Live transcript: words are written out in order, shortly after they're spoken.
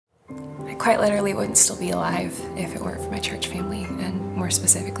quite literally wouldn't still be alive if it weren't for my church family, and more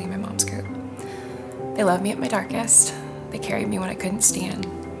specifically my mom's group. They loved me at my darkest. They carried me when I couldn't stand.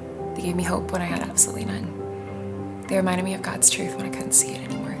 They gave me hope when I had absolutely none. They reminded me of God's truth when I couldn't see it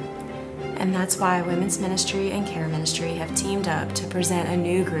anymore. And that's why Women's Ministry and Care Ministry have teamed up to present a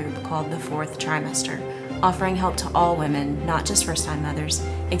new group called the Fourth Trimester, offering help to all women, not just first-time mothers,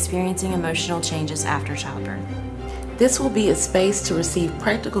 experiencing emotional changes after childbirth. This will be a space to receive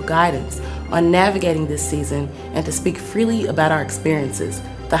practical guidance on navigating this season and to speak freely about our experiences,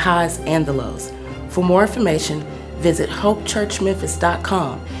 the highs and the lows. For more information, visit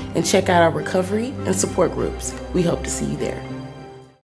HopeChurchMemphis.com and check out our recovery and support groups. We hope to see you there.